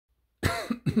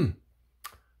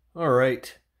All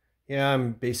right. Yeah,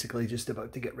 I'm basically just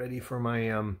about to get ready for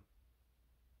my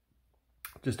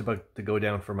just about to go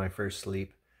down for my first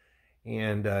sleep.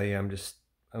 And yeah,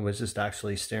 I was just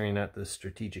actually staring at the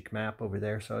strategic map over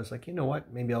there. So I was like, you know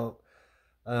what? Maybe I'll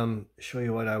show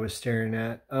you what I was staring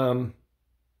at.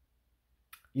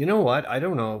 You know what? I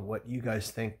don't know what you guys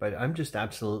think, but I'm just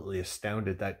absolutely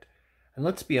astounded that, and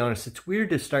let's be honest, it's weird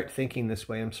to start thinking this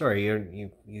way. I'm sorry,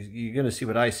 you're gonna see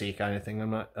what I see, kind of thing. I'm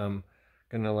not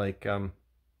gonna like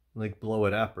blow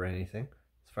it up or anything.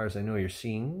 As far as I know, you're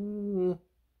seeing.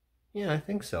 Yeah, I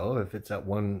think so. If it's at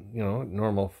one,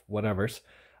 normal whatever's.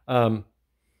 Um,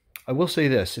 I will say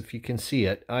this: if you can see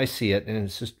it, I see it, and it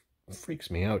just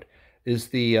freaks me out. Is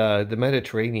the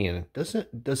Mediterranean? Does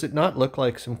it not look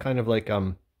like some kind of like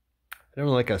I don't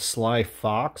know, like a sly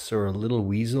fox or a little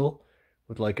weasel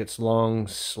with like its long,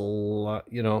 snooty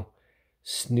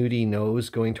nose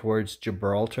going towards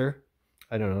Gibraltar?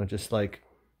 I don't know, just like,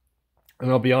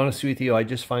 and I'll be honest with you, I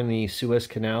just find the Suez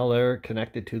Canal there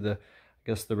connected to I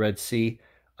guess, the Red Sea,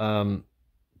 um,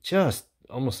 just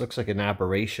almost looks like an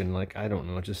aberration. Like, I don't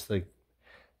know, just like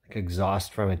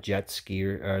exhaust from a jet ski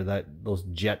or those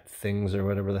jet things or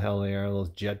whatever the hell they are,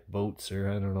 those jet boats or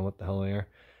I don't know what the hell they are.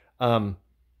 Um,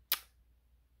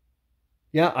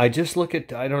 yeah, I just look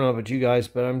at, I don't know about you guys,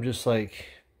 but I'm just like,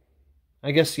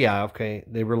 I guess, yeah, okay,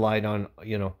 they relied on,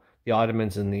 the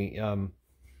Ottomans and the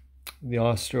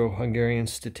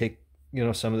Austro-Hungarians to take,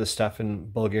 some of the stuff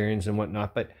and Bulgarians and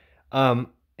whatnot. But and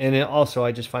also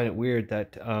I just find it weird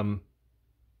that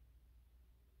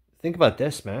think about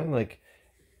this, man. Like,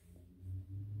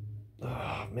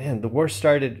 oh man, the war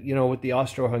started, with the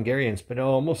Austro-Hungarians, but it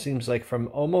almost seems like from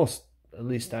almost, at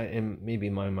least I am, maybe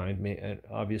in my mind,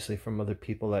 obviously from other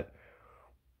people that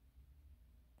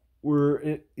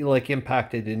were like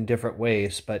impacted in different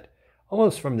ways, but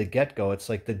almost from the get-go, it's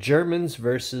like the Germans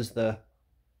versus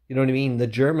you know what I mean? The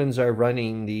Germans are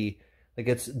running like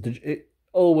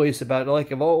always about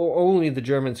like if only the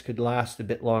Germans could last a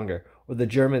bit longer, or the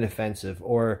German offensive,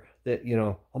 or that,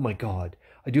 oh my God,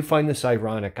 I do find this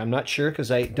ironic. I'm not sure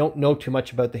because I don't know too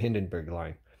much about the Hindenburg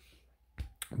Line,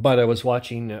 but I was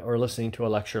watching or listening to a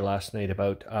lecture last night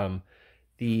about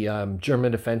the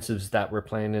German offensives that were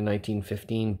planned in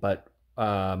 1915, but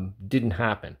didn't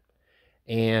happen.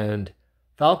 And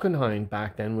Falkenhayn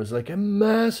back then was like a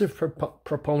massive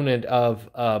proponent of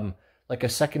like a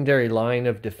secondary line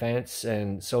of defense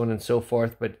and so on and so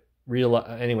forth. But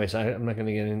anyways, I'm not going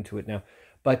to get into it now.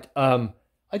 But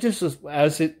I just was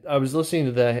I was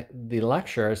listening to the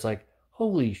lecture, I was like,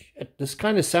 holy shit, this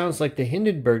kind of sounds like the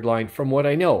Hindenburg Line from what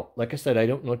I know. Like I said, I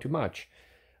don't know too much.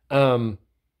 Um,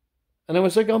 and I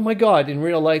was like, oh my God, in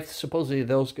real life, supposedly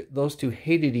those two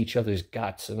hated each other's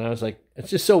guts. And I was like, it's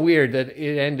just so weird that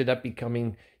it ended up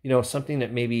becoming, something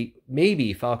that maybe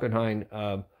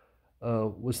Falkenhayn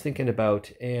was thinking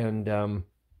about, and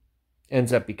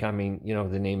ends up becoming,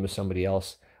 the name of somebody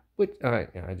else, which yeah,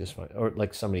 I just find, or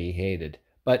like somebody he hated.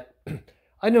 But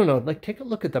I don't know, like take a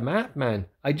look at the map, man.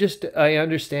 I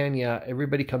understand, yeah,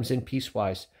 everybody comes in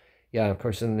piecewise. Yeah, of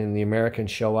course, and then the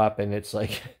Americans show up, and it's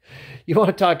like, you want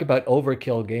to talk about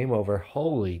overkill, game over.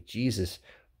 Holy Jesus.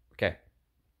 Okay.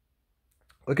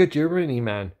 Look at Germany,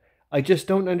 man. I just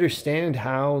don't understand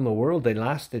how in the world they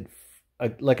lasted.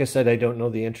 Like I said, I don't know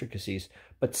the intricacies,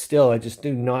 but still, I just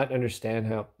do not understand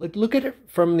how. Like, look at it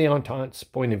from the Entente's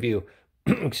point of view.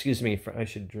 Excuse me, I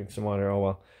should drink some water.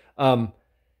 Oh, well.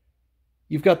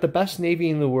 You've got the best navy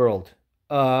in the world.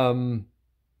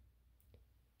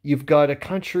 You've got a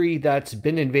country that's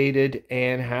been invaded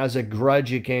and has a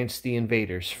grudge against the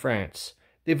invaders, France.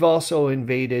 They've also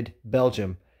invaded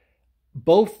Belgium.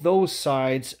 Both those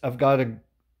sides you know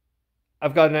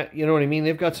what I mean?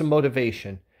 They've got some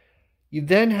motivation. You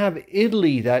then have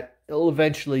Italy that will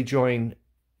eventually join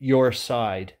your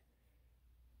side.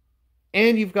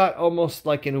 And you've got almost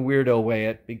like in a weirdo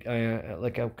way,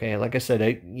 like, okay, like I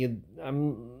said,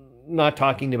 I'm not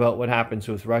talking about what happens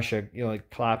with Russia, like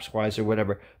collapse-wise or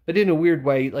whatever, but in a weird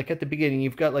way, like at the beginning,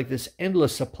 you've got like this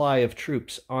endless supply of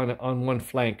troops on one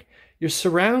flank. You're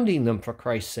surrounding them, for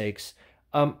Christ's sakes.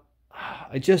 I'm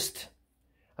just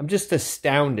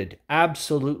astounded,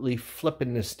 absolutely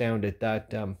flippin' astounded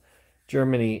that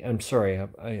Germany, I'm sorry,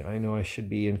 I know I should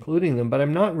be including them, but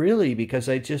I'm not really, because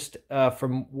I just,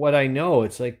 from what I know,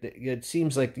 it's like, it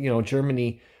seems like,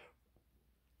 Germany,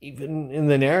 even in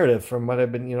the narrative, from what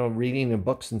I've been, reading in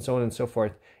books and so on and so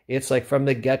forth, it's like from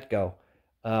the get-go,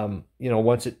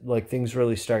 once it, like things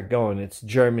really start going, it's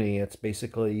Germany, it's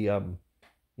basically,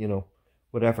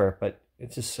 whatever, but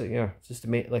it's just, it's just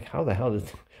amazing, like how the hell did,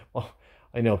 well,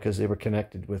 I know because they were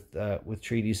connected with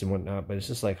treaties and whatnot, but it's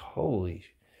just like, holy,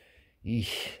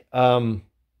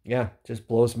 Yeah, just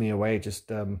blows me away. Just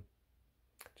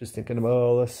thinking about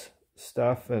all this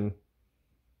stuff, and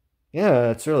yeah,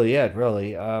 that's really it,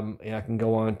 really. Yeah, I can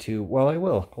go on to, well, I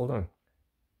will. Hold on.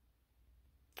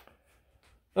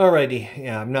 Alrighty,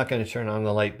 yeah, I'm not going to turn on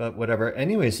the light, but whatever.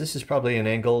 Anyways, this is probably an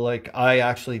angle like I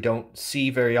actually don't see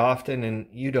very often, and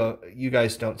you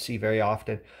guys don't see very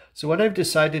often. So what I've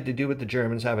decided to do with the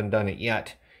Germans, haven't done it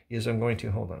yet, is I'm going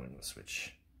to, hold on, I'm going to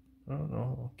switch. Oh no,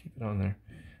 I'll keep it on there.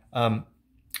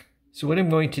 So what I'm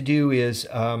going to do is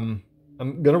I'm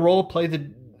going to role play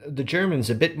the Germans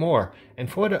a bit more,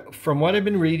 and from what I've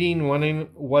been reading,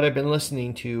 what I've been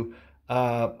listening to.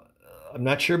 I'm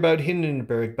not sure about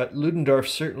Hindenburg, but Ludendorff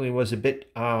certainly was a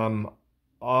bit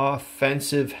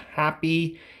offensive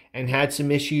happy and had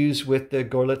some issues with the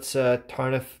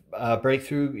Gorlitz-Tarnow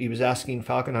breakthrough. He was asking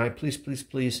Falkenhayn, please, please,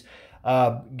 please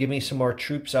give me some more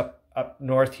troops up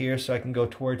north here so I can go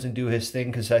towards and do his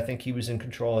thing, because I think he was in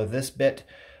control of this bit.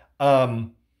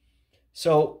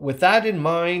 So with that in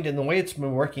mind and the way it's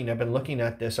been working, I've been looking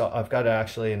at this. I've got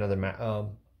actually another map.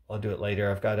 I'll do it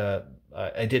later. I've got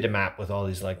I did a map with all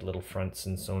these like little fronts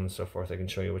and so on and so forth. I can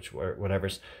show you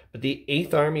whatever's. But the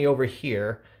 8th Army over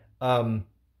here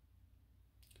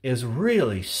is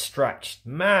really stretched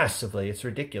massively. It's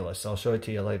ridiculous. I'll show it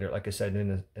to you later, like I said,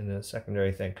 in a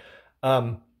secondary thing.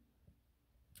 Now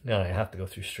I have to go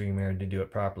through StreamYard to do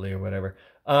it properly or whatever.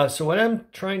 So what I'm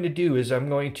trying to do is I'm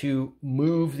going to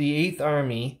move the 8th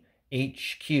Army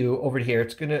HQ over to here.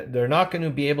 They're not going to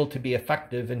be able to be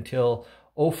effective until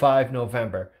 05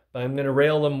 November. But I'm going to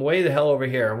rail them way the hell over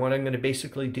here. And what I'm going to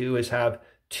basically do is have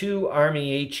 2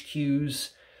 Army HQs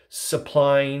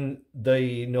supplying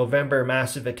the November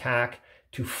massive attack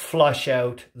to flush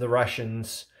out the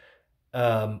Russians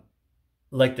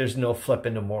like there's no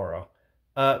flipping tomorrow.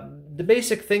 The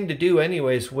basic thing to do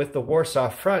anyways with the Warsaw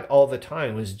Front all the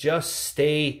time was just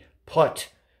stay put.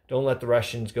 Don't let the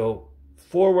Russians go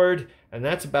forward. And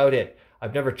that's about it.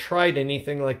 I've never tried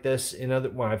anything like this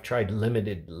well, I've tried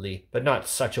limitedly, but not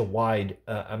such a wide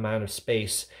amount of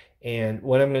space. And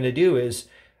what I'm going to do is,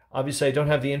 obviously I don't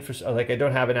have the I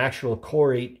don't have an actual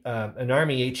an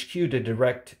Army HQ to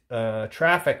direct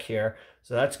traffic here.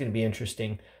 So that's going to be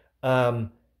interesting.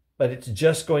 But it's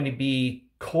just going to be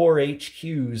core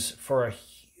HQs for a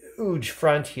huge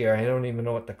front here. I don't even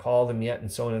know what to call them yet,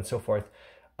 and so on and so forth.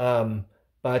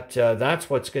 But that's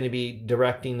what's going to be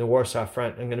directing the Warsaw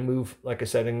Front. I'm going to move, like I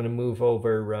said, I'm going to move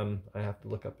over, I have to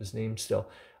look up his name still,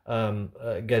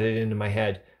 get it into my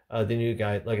head. The new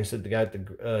guy, like I said, the guy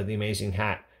with the amazing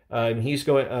hat. He's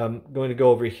going to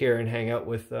go over here and hang out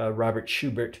with Robert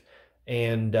Schubert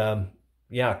and,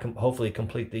 yeah, hopefully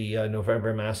complete the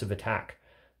November massive attack.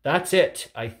 That's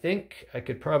it. I think I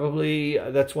could probably,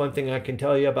 that's one thing I can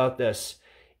tell you about this.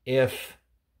 If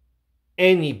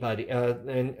anybody,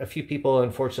 and a few people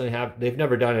unfortunately they've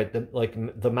never done it,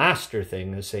 like the master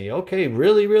thing, is say, okay,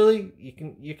 really,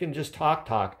 you can just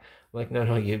talk. I'm like,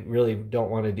 no, you really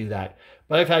don't want to do that.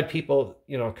 But I've had people,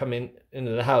 come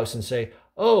into the house and say,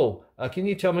 oh, can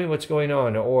you tell me what's going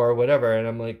on or whatever? And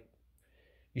I'm like,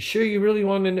 you sure you really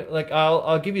want to know? Like,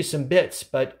 I'll give you some bits,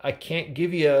 but I can't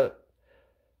give you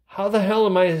how the hell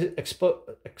am I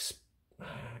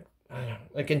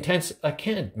intense? I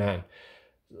can't, man.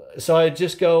 So I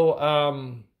just go,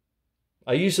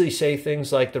 I usually say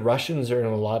things like the Russians are in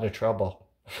a lot of trouble.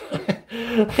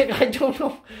 Like, I don't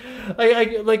know.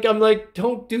 I'm like,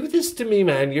 don't do this to me,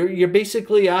 man. You're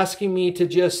basically asking me to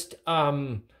just,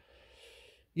 so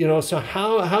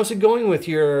how's it going with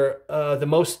your, the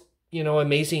most,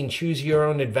 amazing choose your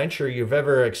own adventure you've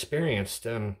ever experienced?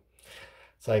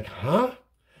 It's like, huh?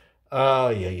 Oh,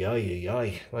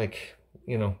 yeah. Like,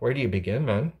 where do you begin,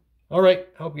 man? All right.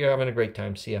 Hope you're having a great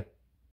time. See ya.